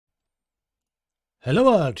Hello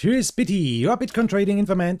world, here is Bitty, your Bitcoin trading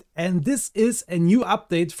informant, and this is a new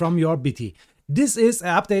update from your Bitty. This is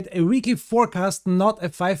an update, a weekly forecast, not a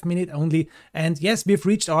 5-minute only. And yes, we've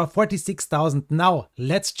reached our 46,000. Now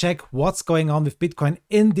let's check what's going on with Bitcoin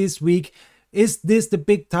in this week. Is this the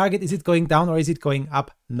big target? Is it going down or is it going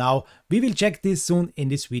up? Now we will check this soon in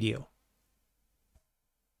this video.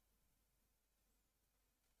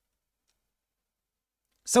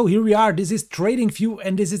 So here we are, this is Tradingview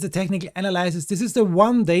and this is the technical analysis. This is the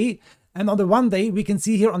 1 day, and on the 1 day we can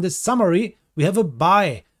see here on the summary we have a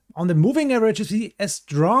buy. On the moving average you see a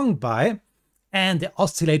strong buy, and the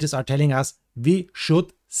oscillators are telling us we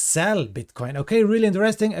should sell Bitcoin. Okay, really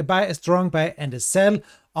interesting, a buy, a strong buy and a sell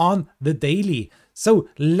on the daily. So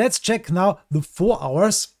let's check now the 4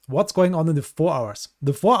 hours. What's going on in the 4 hours?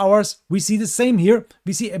 The 4 hours, we see the same here.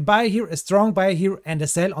 We see a buy here, a strong buy here, and a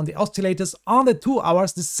sell on the oscillators. On the 2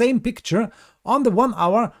 hours, the same picture. On the 1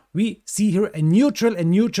 hour, we see here a neutral,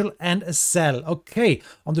 and a sell. Okay,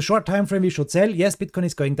 on the short time frame, we should sell. Yes, Bitcoin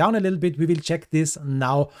is going down a little bit. We will check this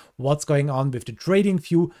now, what's going on with the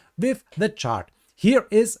Tradingview, with the chart. Here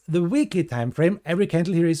is the weekly time frame. Every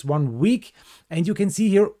candle here is 1 week, and you can see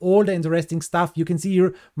here all the interesting stuff. You can see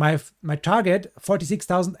here my target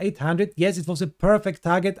 46,800. Yes, it was a perfect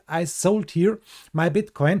target. I sold here my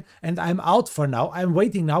Bitcoin and I'm out for now. I'm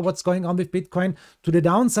waiting now what's going on with Bitcoin to the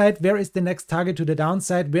downside. Where is the next target to the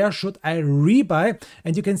downside? Where should I rebuy?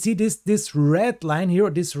 And you can see this red line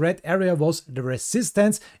here, this red area was the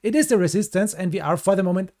resistance. It is the resistance, and we are for the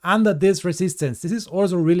moment under this resistance. This is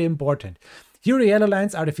also really important. Here the yellow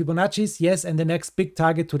lines are the Fibonacci's, yes, and the next big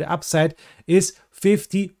target to the upside is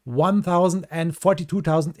 51,000, and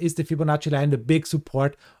 42,000 is the Fibonacci line, the big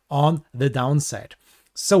support on the downside.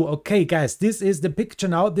 So, okay guys, this is the picture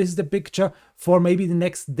now. This is the picture for maybe the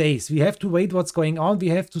next days. We have to wait what's going on. We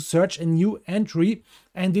have to search a new entry,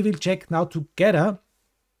 and we will check now together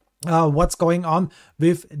what's going on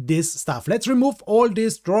with this stuff. Let's remove all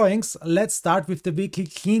these drawings. Let's start with the weekly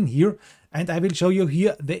clean here, and I will show you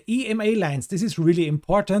here the EMA lines. This is really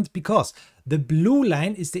important because the blue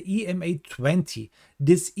line is the EMA 20.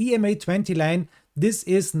 This EMA 20 line, this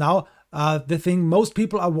is now the thing. Most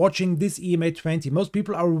people are watching this EMA 20. Most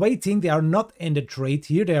people are waiting. They are not in the trade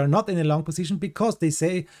here. They are not in a long position because they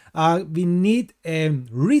say we need a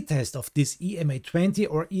retest of this EMA 20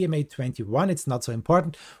 or EMA 21. It's not so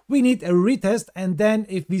important. We need a retest, and then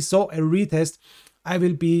if we saw a retest, I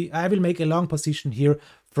will make a long position here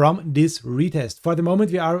from this retest. For the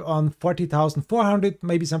moment we are on 40,400,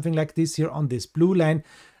 maybe something like this here on this blue line,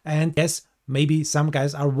 and yes, maybe some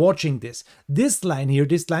guys are watching this. This line here,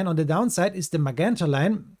 this line on the downside is the magenta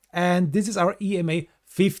line, and this is our EMA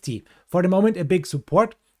 50. For the moment, a big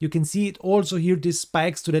support. You can see it also here, this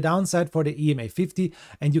spikes to the downside for the EMA 50,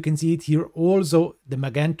 and you can see it here also, the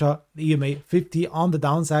magenta EMA 50 on the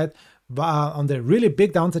downside. On the really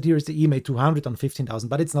big downside here is the EMA 200 on 15,000,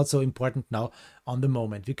 but it's not so important now on the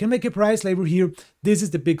moment. We can make a price label here. This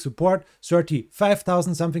is the big support,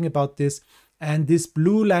 35,000, something about this. And this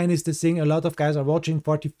blue line is the thing a lot of guys are watching,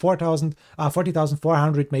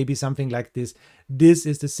 40,400, maybe something like this. This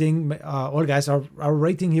is the thing all guys are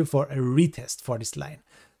waiting here for a retest for this line.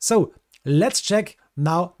 So let's check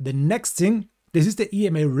now the next thing. This is the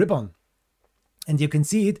EMA ribbon. And you can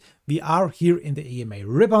see it, we are here in the EMA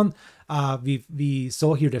ribbon. We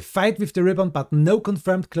saw here the fight with the ribbon, but no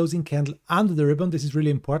confirmed closing candle under the ribbon. This is really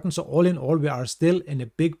important. So all in all, we are still in a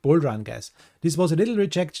big bull run, guys. This was a little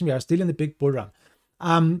rejection. We are still in the big bull run.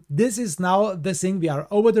 This is now the thing. We are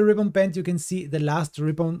over the ribbon band. You can see the last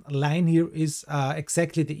ribbon line here is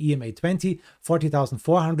exactly the EMA 20,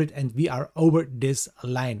 40,400, and we are over this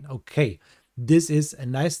line. Okay, this is a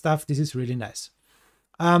nice stuff. This is really nice.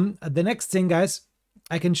 The next thing, guys,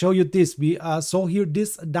 I can show you this. We saw here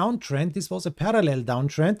this downtrend. This was a parallel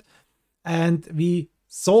downtrend, and we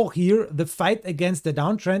saw here the fight against the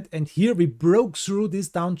downtrend, and here we broke through this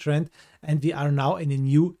downtrend, and we are now in a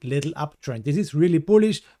new little uptrend. This is really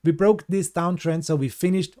bullish. We broke this downtrend, so we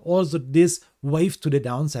finished also this wave to the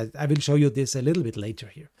downside. I will show you this a little bit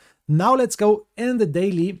later here. Now let's go in the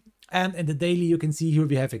daily, and in the daily you can see here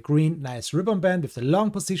we have a green nice ribbon band with the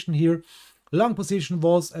long position here. Long position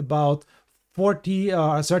was about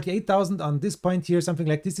 38,000 on this point here, something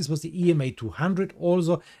like this. This was the EMA 200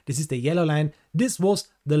 also. This is the yellow line. This was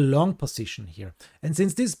the long position here. And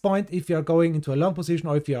since this point, if you are going into a long position,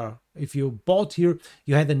 or if you bought here,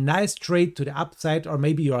 you had a nice trade to the upside, or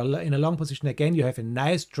maybe you are in a long position again, you have a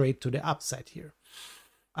nice trade to the upside here.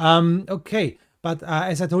 Okay, but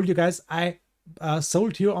as I told you guys, I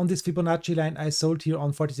sold here on this Fibonacci line. I sold here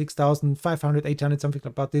on 46,500, 800, something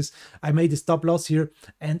about this. I made a stop loss here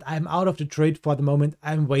and I'm out of the trade for the moment.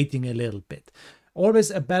 I'm waiting a little bit.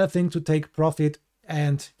 always a better thing to take profit.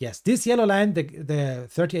 And yes, this yellow line, the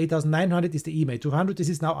 38,900 is the EMA 200. This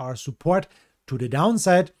is now our support to the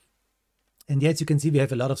downside. And yes, you can see we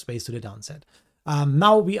have a lot of space to the downside.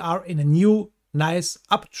 Now we are in a new nice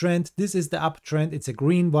uptrend. This is the uptrend. It's a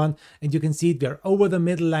green one. And you can see we are over the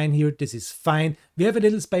middle line here. This is fine. We have a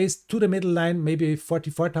little space to the middle line, maybe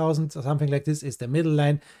 44,000 or something like this is the middle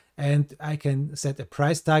line. And I can set a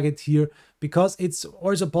price target here because it's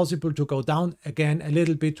also possible to go down again a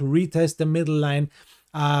little bit to retest the middle line.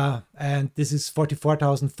 And this is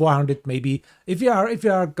 44,400 maybe if you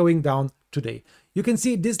are going down today. You can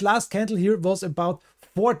see this last candle here was about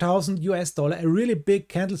 4,000 US dollar, a really big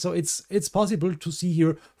candle. So it's possible to see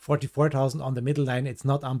here 44,000 on the middle line. It's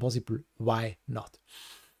not impossible. Why not?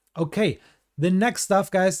 Okay, the next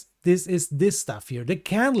stuff, guys, this is this stuff here. The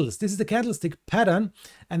candles. This is the candlestick pattern,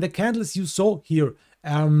 and the candles you saw here.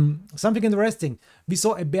 Something interesting. We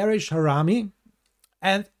saw a bearish harami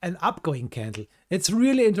and an upgoing candle. It's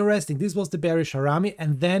really interesting. This was the bearish harami,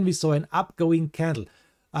 and then we saw an upgoing candle.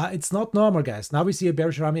 It's not normal, guys. Now we see a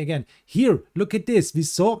bearish harami again. Here, look at this. We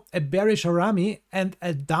saw a bearish harami and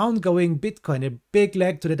a downgoing Bitcoin, a big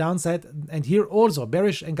leg to the downside. And here also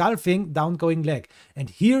bearish engulfing, downgoing leg. And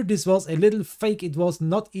here this was a little fake. It was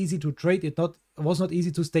not easy to trade. It was not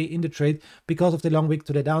easy to stay in the trade because of the long wick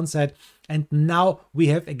to the downside. And now we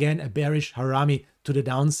have again a bearish harami to the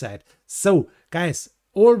downside. So, guys,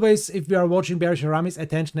 always, if we are watching bearish haramis,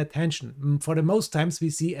 attention. For the most times we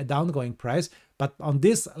see a downgoing price, but on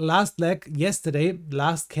this last leg yesterday,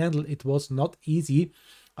 last candle, it was not easy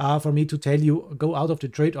for me to tell you go out of the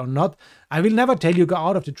trade or not. I will never tell you go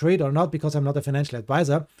out of the trade or not because I'm not a financial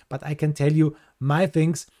advisor, but I can tell you my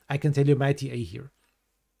things. I can tell you my TA here.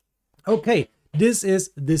 Okay, this is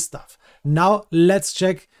this stuff. Now let's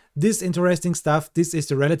check this interesting stuff. This is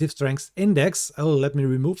the relative strength index. Oh, let me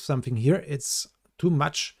remove something here. It's too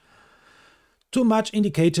much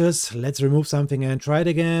indicators. Let's remove something and try it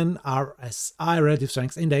again. RSI, relative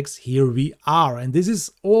strength index. Here we are. And this is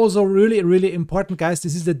also really important, guys.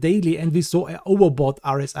 This is the daily, and we saw an overbought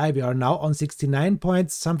RSI. We are now on 69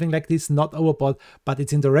 points, something like this, not overbought, but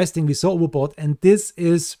it's interesting. We saw overbought, and this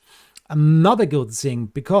is another good thing,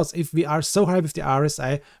 because if we are so high with the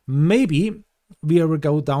RSI, maybe we will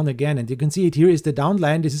go down again. And you can see it here is the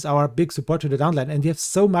downline. This is our big support to the downline, and we have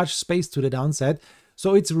so much space to the downside.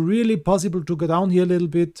 So it's really possible to go down here a little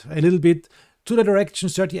bit to the direction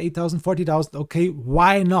 38,000, 40,000. Okay,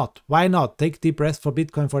 why not? Why not? Take deep breath for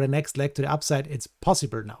Bitcoin for the next leg to the upside. It's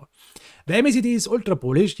possible now. The MACD is ultra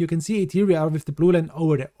bullish. You can see it here. We are with the blue line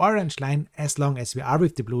over the orange line. As long as we are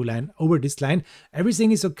with the blue line over this line,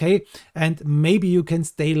 everything is okay. And maybe you can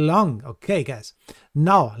stay long. Okay, guys.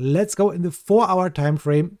 Now let's go in the 4-hour time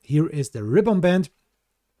frame. Here is the ribbon band.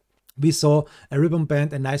 We saw a ribbon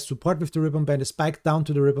band, a nice support with the ribbon band, a spike down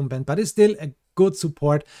to the ribbon band, but it's still a good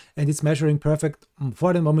support, and it's measuring perfect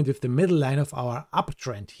for the moment with the middle line of our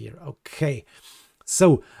uptrend here. Okay,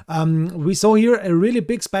 so we saw here a really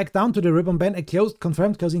big spike down to the ribbon band, a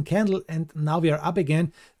confirmed closing candle, and now we are up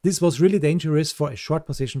again. This was really dangerous for a short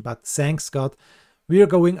position, but thanks God, we are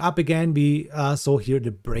going up again. We saw here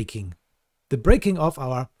the breaking of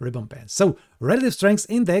our ribbon band. So relative strength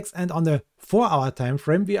index, and on the 4-hour time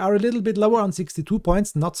frame we are a little bit lower on 62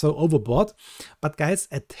 points, not so overbought. But guys,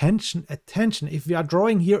 attention, if we are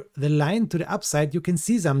drawing here the line to the upside, you can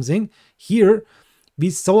see something here. We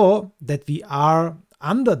saw that we are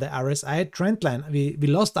under the RSI trend line. We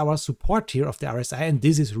lost our support here of the RSI, and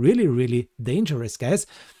this is really dangerous, guys.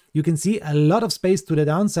 You can see a lot of space to the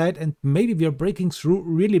downside, and maybe we are breaking through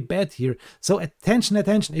really bad here. So attention.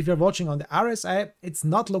 If you're watching on the RSI, it's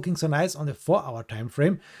not looking so nice on the 4-hour time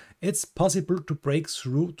frame. It's possible to break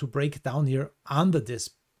through, to break down here under this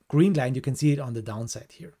green line. You can see it on the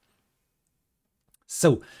downside here.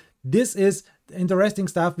 So this is interesting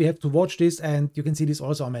stuff. We have to watch this, and you can see this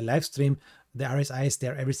also on my live stream. The RSI is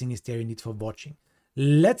there, everything is there you need for watching.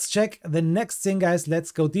 Let's check the next thing, guys.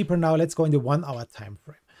 Let's go deeper now. Let's go in the 1-hour time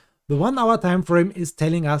frame. The 1-hour time frame is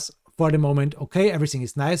telling us for the moment, okay, everything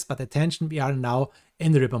is nice, but attention, we are now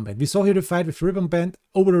in the ribbon band. We saw here the fight with the ribbon band,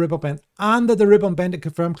 over the ribbon band, under the ribbon band, a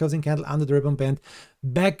confirmed closing candle under the ribbon band,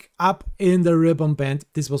 back up in the ribbon band.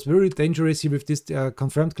 This was very dangerous here with this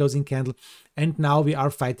confirmed closing candle, and now we are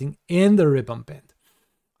fighting in the ribbon band.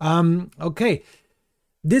 Okay.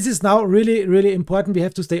 This is now really important. We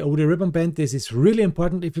have to stay over the ribbon band. This is really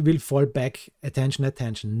important if we will fall back. Attention.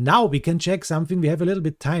 Now we can check something. We have a little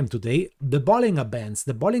bit time today. The Bollinger Bands.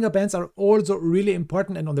 The Bollinger Bands are also really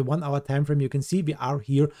important. And on the 1-hour time frame, you can see we are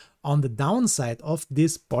here on the downside of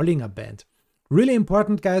this Bollinger Band. Really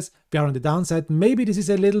important, guys. We are on the downside. Maybe this is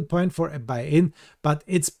a little point for a buy-in, but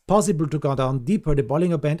it's possible to go down deeper. The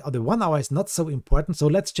Bollinger Band on the 1 hour is not so important, so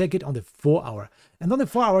let's check it on the 4 hour. And on the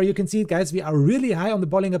 4 hour, you can see it, guys, we are really high on the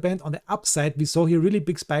Bollinger Band. On the upside, we saw here really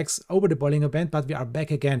big spikes over the Bollinger Band, but we are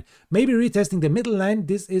back again. Maybe retesting the middle line.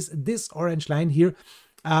 This is this orange line here.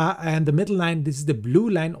 And the middle line, this is the blue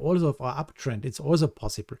line also of our uptrend. It's also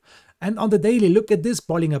possible. And on the daily, look at this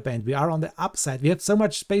Bollinger Band. We are on the upside. We have so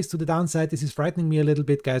much space to the downside. This is frightening me a little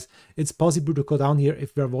bit, guys. It's possible to go down here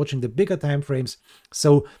if we're watching the bigger time frames.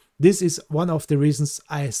 So this is one of the reasons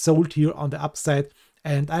I sold here on the upside.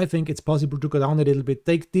 And I think it's possible to go down a little bit.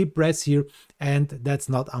 Take deep breaths here, and that's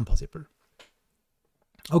not impossible.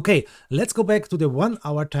 Okay, let's go back to the 1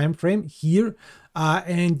 hour time frame here.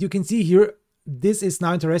 And you can see here, this is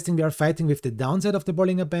now interesting. We are fighting with the downside of the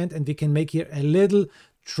Bollinger Band, and we can make here a little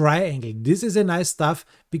triangle. This is a nice stuff,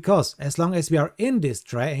 because as long as we are in this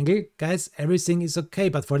triangle, guys, everything is okay.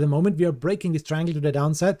 But for the moment, we are breaking this triangle to the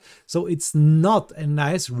downside, so it's not a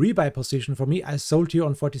nice rebuy position for me. I sold here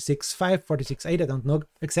on 46.5, 46.8, I don't know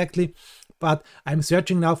exactly, but I'm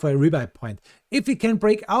searching now for a rebuy point. If we can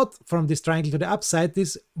break out from this triangle to the upside,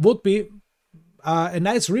 this would be a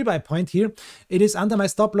nice rebuy point here. It is under my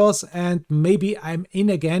stop loss, and maybe I'm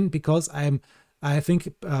in again, because I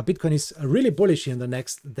think Bitcoin is really bullish in the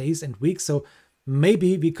next days and weeks. So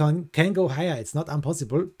maybe we can go higher. It's not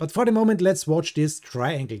impossible. But for the moment, let's watch this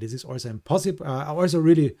triangle. This is also impossible, also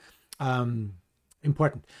really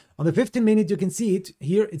important. On the 15-minute, you can see it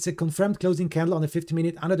here. It's a confirmed closing candle on the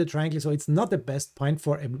 15-minute under the triangle. So it's not the best point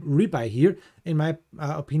for a rebuy here, in my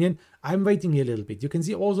opinion. I'm waiting here a little bit. You can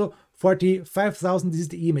see also 45,000. This is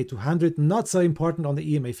the EMA 200. Not so important on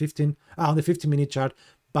the EMA 15, on the 15-minute chart,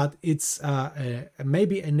 but it's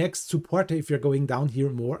maybe a next supporter if you're going down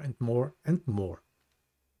here more and more and more.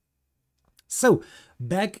 So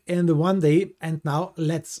back in the 1 day, and now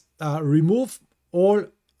let's remove all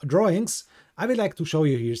drawings. I would like to show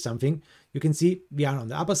you here something. You can see we are on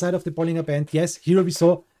the upper side of the Bollinger Band. Yes, here we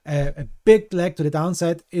saw a big leg to the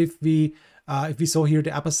downside. If we saw here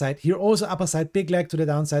the upper side, here also upper side, big leg to the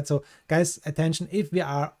downside. So guys, attention, if we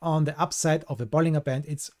are on the upside of a Bollinger Band,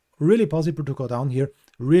 it's really possible to go down here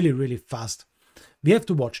really, really fast. We have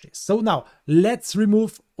to watch this. So now let's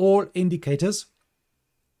remove all indicators.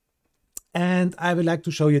 And I would like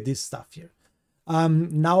to show you this stuff here.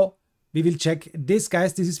 Now we will check this,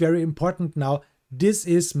 guys. This is very important now. This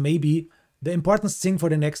is maybe the important thing for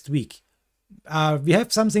the next week. We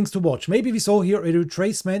have some things to watch. Maybe we saw here a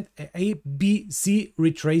retracement, a B, C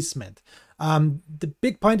retracement. The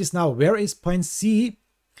big point is now, where is point C?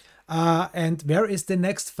 And where is the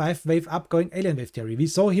next 5-wave upgoing alien wave theory? We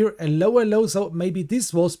saw here a lower low, so maybe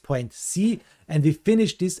this was point C, and we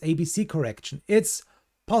finished this ABC correction. It's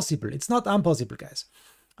possible. It's not impossible, guys.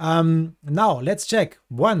 Now let's check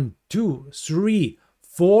 1, 2, 3,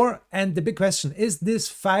 4, and the big question, is this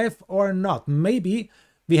 5 or not? Maybe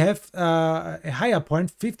we have a higher point,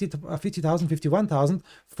 50,000, 51,000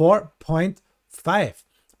 for 0.5,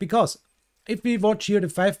 because if we watch here the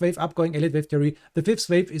 5-wave upgoing alien wave theory, the 5th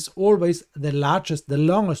wave is always the largest, the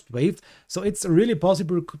longest wave. So it's really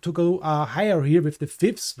possible to go higher here with the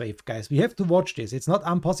 5th wave, guys. We have to watch this. It's not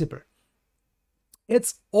impossible.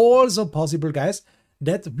 It's also possible, guys,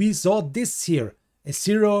 that we saw this here, a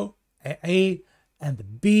 0, a and a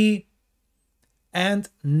B, and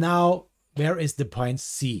now where is the point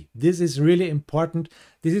C? This is really important.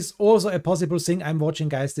 This is also a possible thing I'm watching,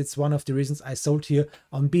 guys. That's one of the reasons I sold here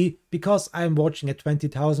on B, because I'm watching at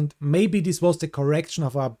 20,000. Maybe this was the correction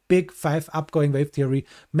of our big 5 upgoing wave theory.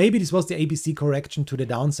 Maybe this was the ABC correction to the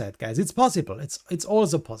downside, guys. It's possible. It's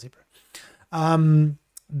also possible.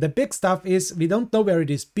 The big stuff is we don't know where it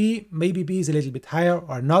is B. Maybe B is a little bit higher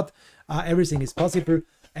or not. Everything is possible.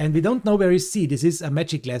 And we don't know where is C. This is a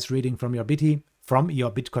magic glass reading from your BT, from your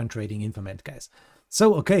Bitcoin trading informant, guys.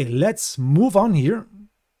 So, okay, let's move on here.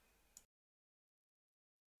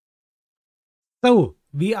 So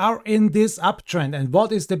we are in this uptrend. And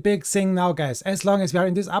what is the big thing now, guys? As long as we are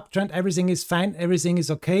in this uptrend, everything is fine. Everything is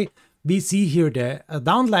okay. We see here the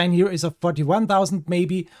downline here is of 41,000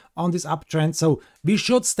 maybe on this uptrend. So we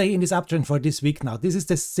should stay in this uptrend for this week now. This is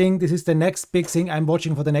the thing. This is the next big thing I'm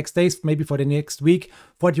watching for the next days, maybe for the next week.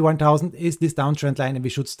 41,000 is this downtrend line, and we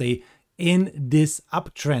should stay in this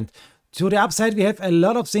uptrend. To the upside, we have a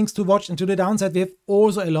lot of things to watch, and to the downside, we have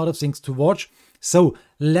also a lot of things to watch. So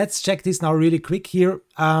let's check this now really quick here.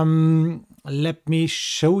 Let me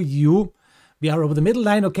show you. We are over the middle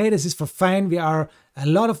line. Okay, this is for fine. We are a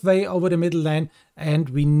lot of way over the middle line, and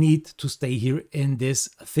we need to stay here in this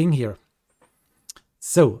thing here.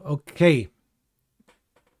 So, okay.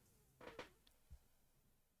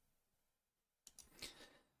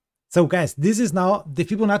 So guys, this is now the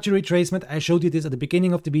Fibonacci retracement. I showed you this at the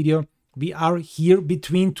beginning of the video. We are here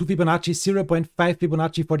between two Fibonacci, 0.5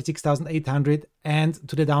 Fibonacci 46,800 and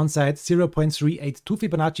to the downside 0.382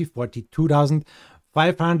 Fibonacci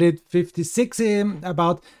 42,556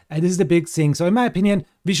 about, and this is the big thing. So in my opinion,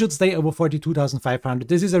 we should stay over 42,500.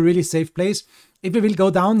 This is a really safe place. If we will go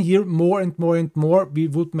down here more and more and more, we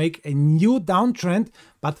would make a new downtrend,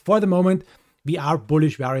 but for the moment, we are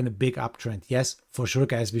bullish, we are in a big uptrend. Yes, for sure,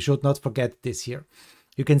 guys, we should not forget this here.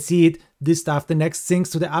 You can see it, this stuff. The next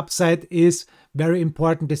things to the upside is very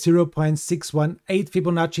important. The 0.618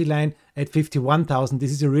 Fibonacci line at 51,000.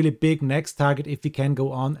 This is a really big next target if we can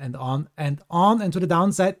go on and on and on. And to the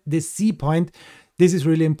downside, the C point, this is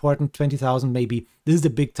really important, 20,000 maybe. This is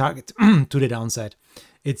the big target to the downside.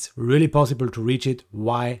 It's really possible to reach it.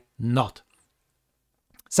 Why not?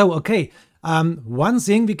 So, okay. One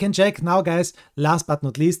thing we can check now, guys, last but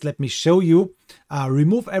not least, let me show you,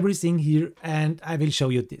 remove everything here and I will show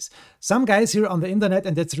you this. Some guys here on the internet,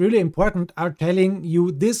 and that's really important, are telling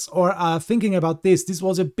you this or are thinking about this. This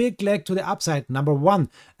was a big leg to the upside, number one,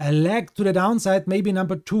 a leg to the downside, maybe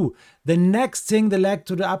number two. The next thing, the leg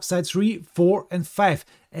to the upside, 3, 4 and 5.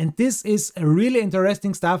 And this is a really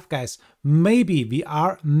interesting stuff, guys. Maybe we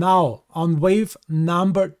are now on wave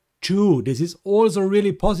number 2. This is also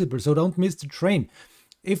really possible, so don't miss the train.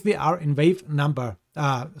 If we are in wave number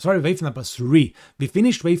 3, we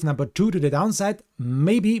finished wave number 2 to the downside,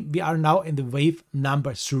 maybe we are now in the wave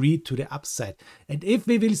number 3 to the upside. And if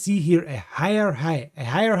we will see here a higher high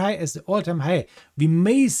as the all-time high, we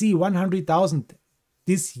may see 100,000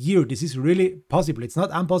 this year. This is really possible. It's not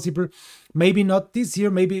impossible. Maybe not this year,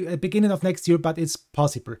 maybe at the beginning of next year, but it's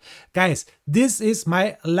possible. Guys, this is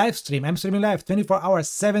my live stream. I'm streaming live 24 hours,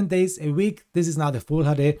 7 days a week. This is now the full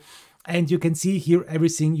HD. And you can see here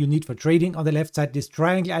everything you need for trading. On the left side, this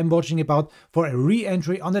triangle I'm watching about for a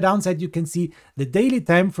re-entry. On the downside, you can see the daily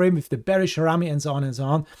time frame with the bearish harami and so on and so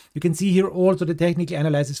on. You can see here also the technical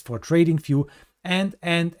analysis for Tradingview. And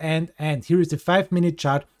here is the 5-minute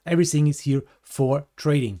chart. Everything is here for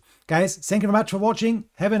trading. Guys, thank you very much for watching.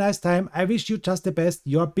 Have a nice time. I wish you just the best.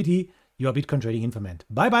 Your BT, your Bitcoin trading informant.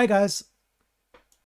 Bye bye, guys.